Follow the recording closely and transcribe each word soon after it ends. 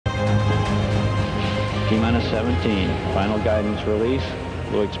T-minus 17. Final guidance release.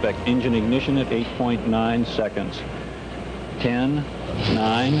 We'll expect engine ignition at 8.9 seconds. 10,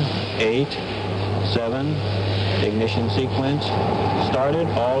 9, 8, 7. Ignition sequence started.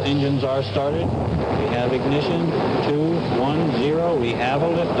 All engines are started. We have ignition. 2, 1, 0. We have a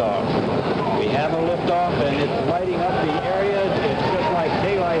liftoff. We have a liftoff, and it's lighting up the area. It's just like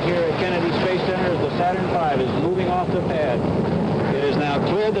daylight here at Kennedy Space Center as the Saturn V is moving off the pad. It has now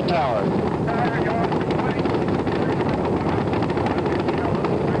cleared the tower.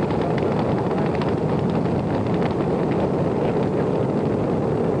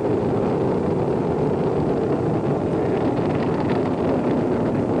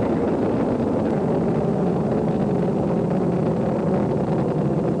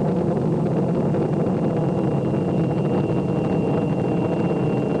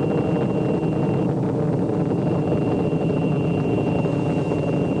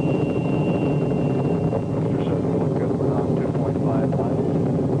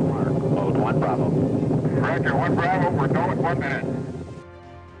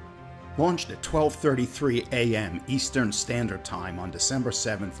 Launched at 12:33 a.m. Eastern Standard Time on December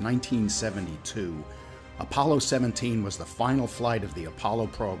 7, 1972, Apollo 17 was the final flight of the Apollo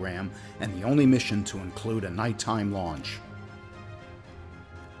program and the only mission to include a nighttime launch.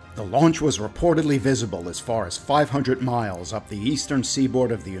 The launch was reportedly visible as far as 500 miles up the eastern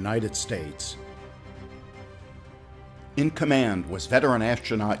seaboard of the United States. In command was veteran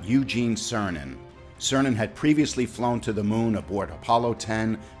astronaut Eugene Cernan. Cernan had previously flown to the moon aboard Apollo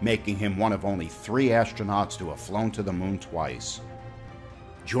 10, making him one of only 3 astronauts to have flown to the moon twice.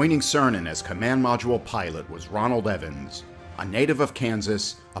 Joining Cernan as command module pilot was Ronald Evans. A native of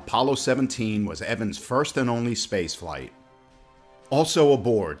Kansas, Apollo 17 was Evans' first and only spaceflight. Also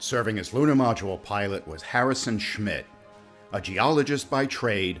aboard, serving as Lunar Module pilot, was Cernan Schmitt. A geologist by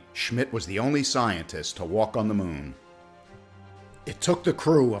trade, Schmitt was the only scientist to walk on the moon. It took the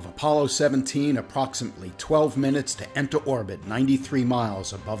crew of Apollo 17 approximately 12 minutes to enter orbit 93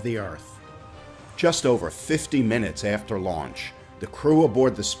 miles above the Earth. Just over 50 minutes after launch, the crew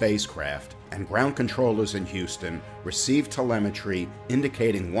aboard the spacecraft and ground controllers in Houston received telemetry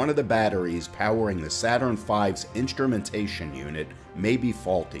indicating one of the batteries powering the Saturn V's instrumentation unit may be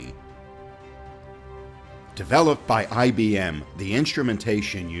faulty. Developed by IBM, the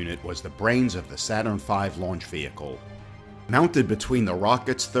instrumentation unit was the brains of the Saturn V launch vehicle. Mounted between the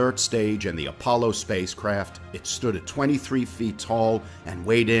rocket's third stage and the Apollo spacecraft, it stood at 23 feet tall and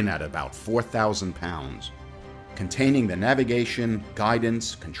weighed in at about 4,000 pounds. Containing the navigation,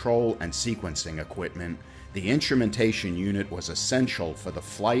 guidance, control, and sequencing equipment, the instrumentation unit was essential for the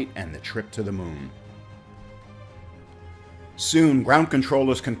flight and the trip to the moon. Soon, ground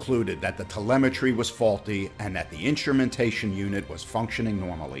controllers concluded that the telemetry was faulty and that the instrumentation unit was functioning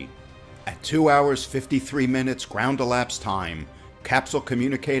normally. At 2 hours 53 minutes ground elapsed time, capsule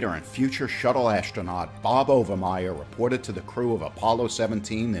communicator and future shuttle astronaut Bob Overmyer reported to the crew of Apollo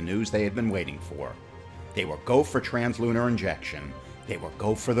 17 the news they had been waiting for. They were go for translunar injection. They were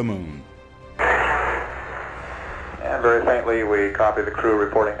go for the moon. And very faintly we copy the crew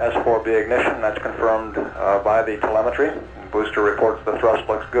reporting S4B ignition. That's confirmed by the telemetry. Booster reports the thrust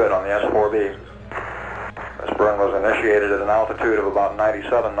looks good on the S4B. This burn was initiated at an altitude of about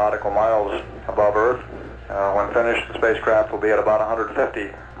 97 nautical miles above Earth. When finished, the spacecraft will be at about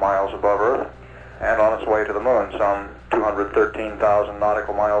 150 miles above Earth and on its way to the moon, some 213,000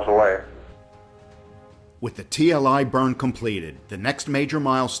 nautical miles away. With the TLI burn completed, the next major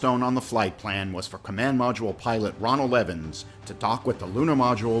milestone on the flight plan was for Command Module pilot Ronald Evans to dock with the Lunar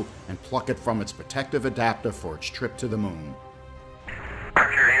Module and pluck it from its protective adapter for its trip to the moon.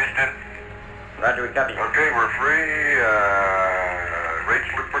 Roger, Houston. Roger, we copy. Okay, we're free. Rates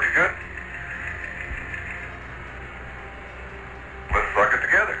look pretty good. Let's suck it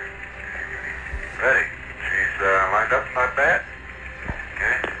together. Ready. She's lined up, not bad.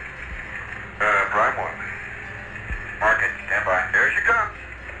 Okay. Prime 1. Mark it, stand by. Here she comes.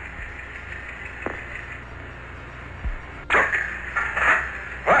 Okay.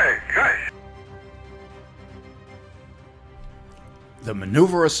 Hey, guys. The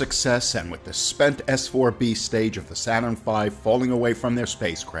maneuver a success, and with the spent S4B stage of the Saturn V falling away from their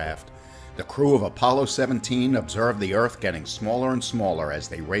spacecraft, the crew of Apollo 17 observed the Earth getting smaller and smaller as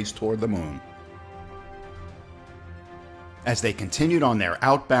they raced toward the moon. As they continued on their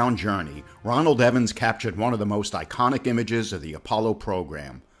outbound journey, Ronald Evans captured one of the most iconic images of the Apollo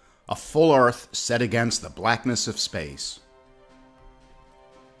program, a full Earth set against the blackness of space.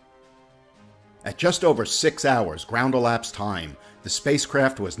 At just over 6 hours ground elapsed time, the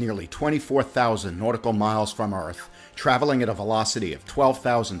spacecraft was nearly 24,000 nautical miles from Earth, traveling at a velocity of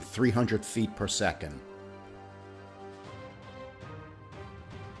 12,300 feet per second.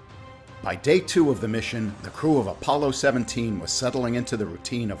 By day 2 of the mission, the crew of Apollo 17 was settling into the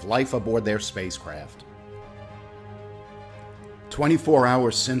routine of life aboard their spacecraft. 24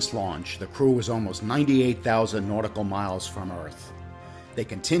 hours since launch, the crew was almost 98,000 nautical miles from Earth. They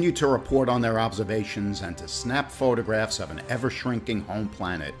continued to report on their observations and to snap photographs of an ever-shrinking home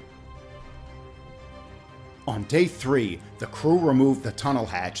planet. On day 3, the crew removed the tunnel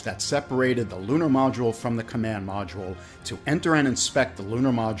hatch that separated the Lunar Module from the Command Module to enter and inspect the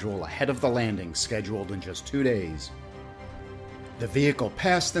Lunar Module ahead of the landing scheduled in just 2 days. The vehicle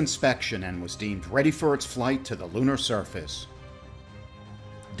passed inspection and was deemed ready for its flight to the lunar surface.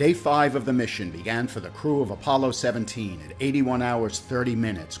 Day 5 of the mission began for the crew of Apollo 17 at 81 hours 30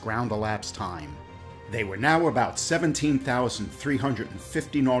 minutes ground elapsed time. They were now about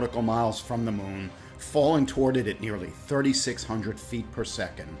 17,350 nautical miles from the Moon, falling toward it at nearly 3,600 feet per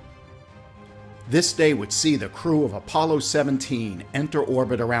second. This day would see the crew of Apollo 17 enter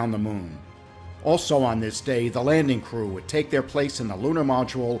orbit around the Moon. Also on this day, the landing crew would take their place in the Lunar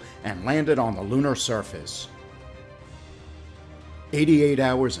Module and landed on the lunar surface. 88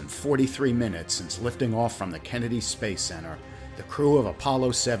 hours and 43 minutes since lifting off from the Kennedy Space Center, the crew of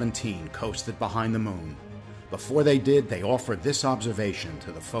Apollo 17 coasted behind the Moon. Before they did, they offered this observation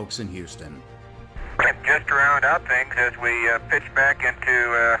to the folks in Houston. Just to round out things, as we pitch back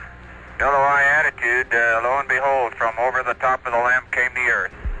into LOI attitude, lo and behold, from over the top of the lamp came the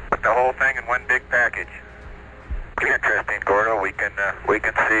Earth. Put the whole thing in one big package. Interesting, Gordo. We can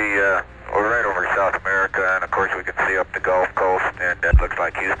see we're right over South America, and of course we can see up the Gulf Coast, and it looks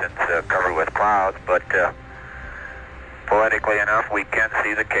like Houston's covered with clouds. But poetically enough, we can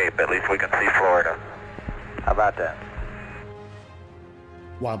see the Cape. At least we can see Florida. How about that?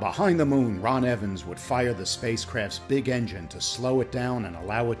 While behind the Moon, Ron Evans would fire the spacecraft's big engine to slow it down and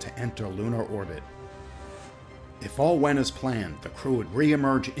allow it to enter lunar orbit. If all went as planned, the crew would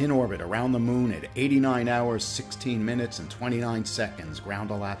re-emerge in orbit around the Moon at 89 hours, 16 minutes, and 29 seconds ground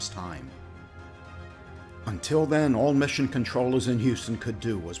elapsed time. Until then, all mission controllers in Houston could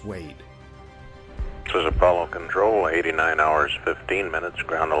do was wait. This is Apollo Control, 89 hours, 15 minutes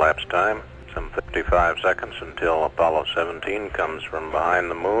ground elapsed time. Some 55 seconds until Apollo 17 comes from behind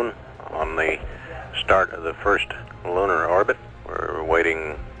the Moon on the start of the first lunar orbit. We're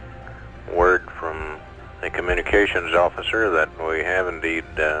waiting word from the communications officer that we have indeed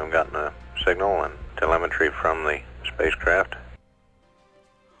gotten a signal and telemetry from the spacecraft.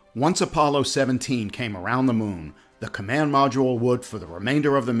 Once Apollo 17 came around the Moon, the Command Module would, for the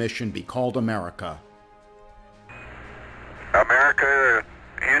remainder of the mission, be called America. America,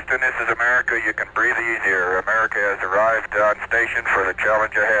 Houston, this is America. You can breathe easier. America has arrived on station for the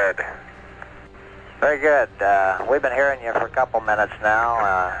challenge ahead. Very good. We've been hearing you for a couple minutes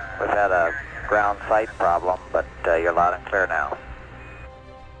now. We've had a ground sight problem, but you're loud and clear now.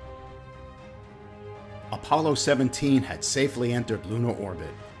 Apollo 17 had safely entered lunar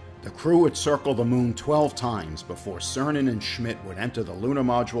orbit. The crew would circle the Moon 12 times before Cernan and Schmitt would enter the lunar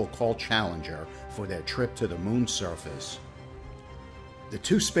module called Challenger for their trip to the Moon's surface. The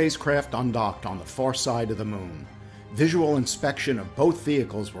two spacecraft undocked on the far side of the Moon. Visual inspection of both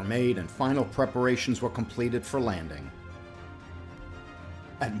vehicles were made and final preparations were completed for landing.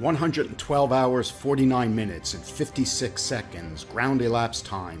 At 112 hours, 49 minutes, and 56 seconds ground elapsed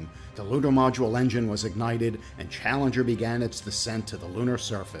time, the lunar module engine was ignited and Challenger began its descent to the lunar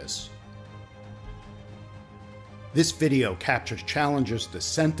surface. This video captures Challenger's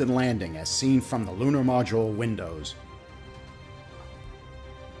descent and landing as seen from the lunar module windows.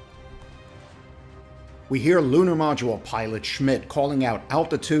 We hear Lunar Module pilot Schmitt calling out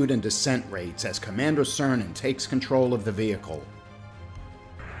altitude and descent rates as Commander Cernan takes control of the vehicle.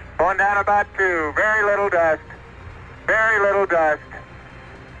 Going down about 2, very little dust, very little dust.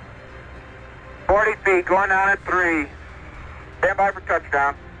 40 feet, going down at 3. Stand by for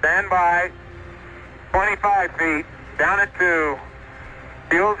touchdown. Stand by. 25 feet, down at 2.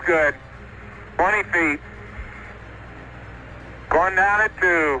 Feels good. 20 feet. Going down at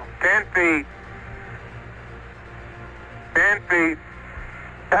 2. 10 feet. 10 feet.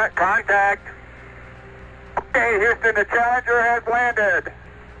 Contact. Okay, Houston, the Challenger has landed.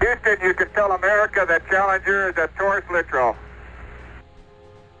 Houston, you can tell America that Challenger is at Taurus-Littrow.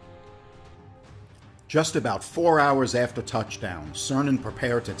 Just about 4 hours after touchdown, Cernan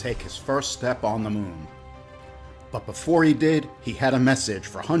prepared to take his first step on the Moon. But before he did, he had a message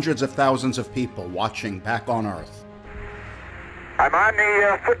for hundreds of thousands of people watching back on Earth. I'm on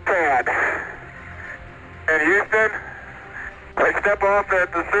the footpad. And Houston, I step off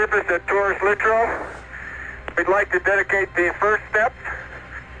at the surface at Taurus-Littrow. We'd like to dedicate the first steps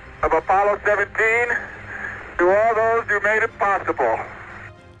of Apollo 17 to all those who made it possible.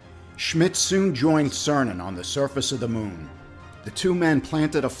 Schmitt soon joined Cernan on the surface of the moon. The two men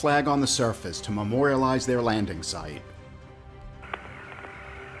planted a flag on the surface to memorialize their landing site.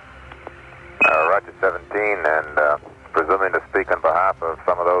 Roger 17, and presuming to speak on behalf of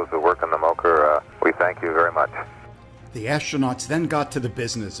some of those who work in the MOCR, we thank you very much. The astronauts then got to the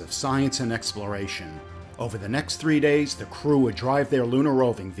business of science and exploration. Over the next 3 days, the crew would drive their lunar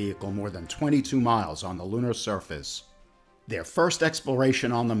roving vehicle more than 22 miles on the lunar surface. Their first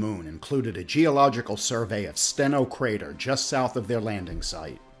exploration on the moon included a geological survey of Steno crater just south of their landing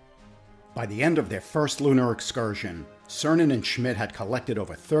site. By the end of their first lunar excursion, Cernan and Schmitt had collected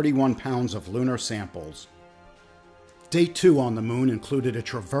over 31 pounds of lunar samples. Day 2 on the moon included a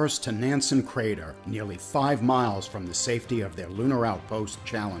traverse to Nansen crater, nearly 5 miles from the safety of their lunar outpost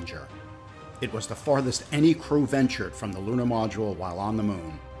Challenger. It was the farthest any crew ventured from the Lunar Module while on the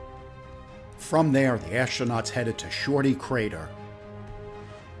moon. From there, the astronauts headed to Shorty Crater.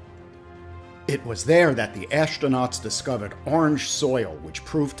 It was there that the astronauts discovered orange soil, which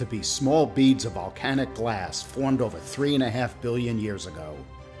proved to be small beads of volcanic glass formed over 3.5 billion years ago.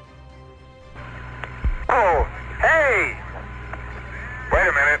 Oh, hey! Wait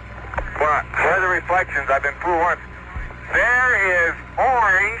a minute. What? Where are the reflections? I've been through once. There is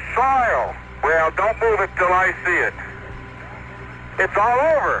orange soil. Well, don't move it till I see it. It's all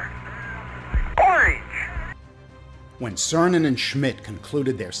over. Orange! When Cernan and Schmitt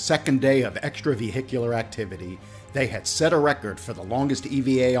concluded their second day of extravehicular activity, they had set a record for the longest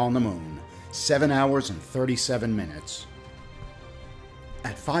EVA on the moon, 7 hours and 37 minutes.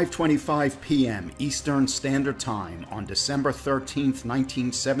 At 5:25 p.m. Eastern Standard Time on December 13,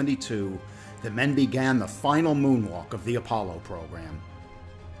 1972, the men began the final moonwalk of the Apollo program.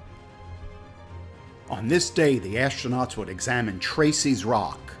 On this day, the astronauts would examine Tracy's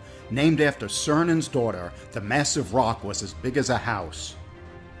Rock. Named after Cernan's daughter, the massive rock was as big as a house.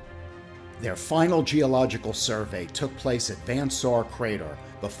 Their final geological survey took place at Van Saar Crater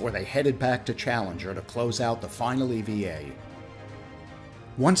before they headed back to Challenger to close out the final EVA.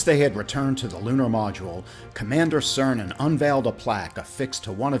 Once they had returned to the Lunar Module, Commander Cernan unveiled a plaque affixed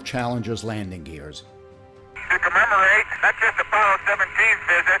to one of Challenger's landing gears. To commemorate not just Apollo 17's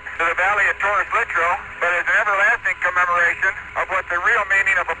visit to the valley of Taurus-Littrow, but as an everlasting commemoration of what the real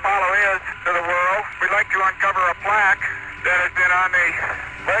meaning of Apollo is to the world, we'd like to uncover a plaque that has been on the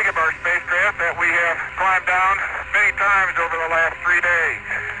leg of our spacecraft that we have climbed down many times over the last 3 days.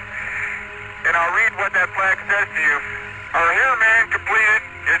 And I'll read what that plaque says to you. Our airman completed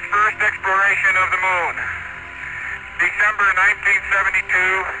his first exploration of the moon, December 1972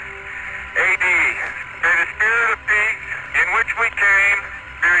 AD. May the spirit of peace in which we came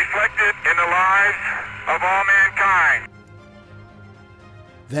be reflected in the lives of all mankind.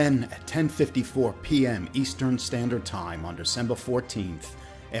 Then, at 10:54 p.m. Eastern Standard Time on December 14th,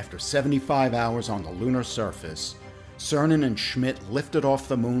 after 75 hours on the lunar surface, Cernan and Schmitt lifted off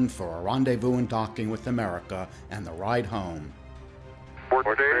the moon for a rendezvous and docking with America and the ride home. Port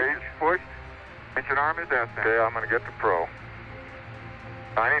stage pushed. Mission arm is destined. Okay, I'm going to get the pro.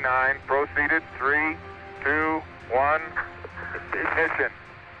 99, proceeded, 3, 2, 1, ignition.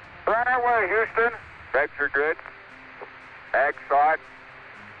 Right away, Houston. Regs are good. Ag side.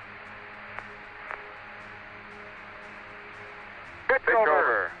 Pitch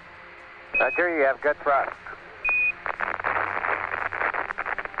over. Roger, you have good thrust.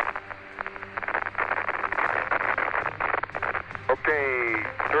 Okay,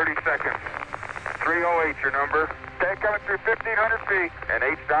 30 seconds. 308 your number. Okay, coming through 1,500 feet, and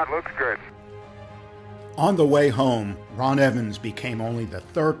H-dot looks good. On the way home, Ron Evans became only the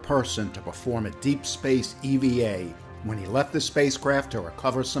third person to perform a deep space EVA when he left the spacecraft to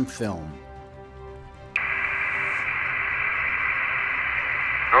recover some film.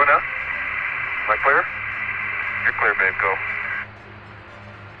 Go now. Am I clear? You're clear, babe. Go.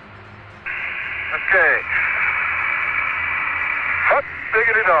 Okay. Up,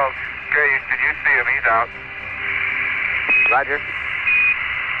 diggity dog. Okay, Houston, you see him. He's out. Roger.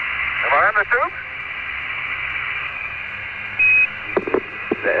 Am I on the tube?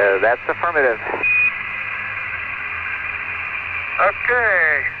 That's affirmative.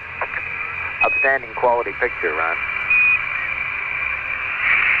 Okay. Outstanding quality picture, Ron.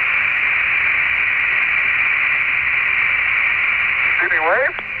 See me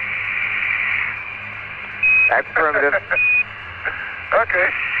wave? That's affirmative. Okay.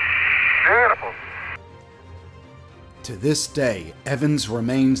 Beautiful. To this day, Evans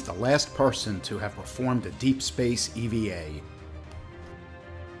remains the last person to have performed a deep space EVA.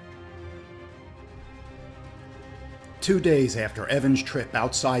 2 days after Evans' trip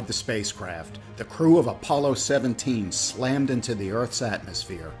outside the spacecraft, the crew of Apollo 17 slammed into the Earth's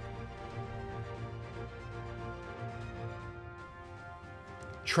atmosphere.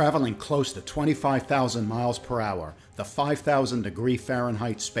 Traveling close to 25,000 miles per hour, the 5,000 degree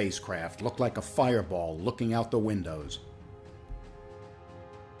Fahrenheit spacecraft looked like a fireball looking out the windows.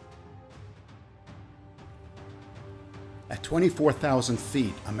 At 24,000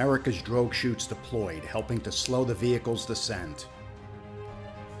 feet, America's drogue chutes deployed, helping to slow the vehicle's descent.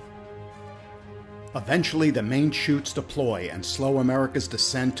 Eventually, the main chutes deploy and slow America's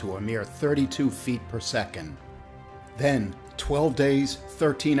descent to a mere 32 feet per second. Then, 12 days,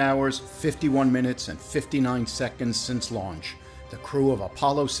 13 hours, 51 minutes, and 59 seconds since launch, the crew of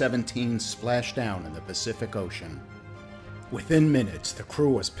Apollo 17 splashed down in the Pacific Ocean. Within minutes, the crew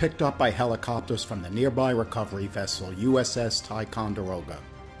was picked up by helicopters from the nearby recovery vessel USS Ticonderoga.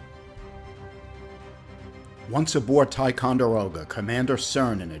 Once aboard Ticonderoga, Commander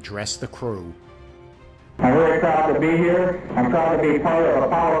Cernan addressed the crew. I'm very proud to be here. I'm proud to be part of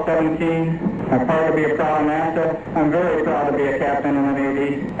Apollo 17. I'm proud to be a proud NASA. I'm very proud to be a captain in the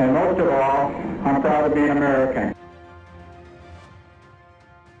Navy. And most of all, I'm proud to be an American.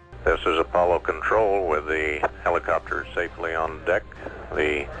 This is Apollo Control with the helicopter safely on deck.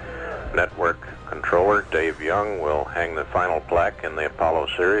 The network controller, Dave Young, will hang the final plaque in the Apollo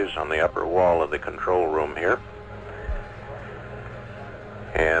series on the upper wall of the control room here.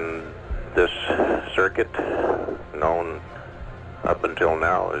 And this circuit, known up until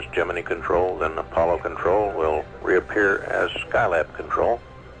now as Gemini Control, then Apollo Control, will reappear as Skylab Control.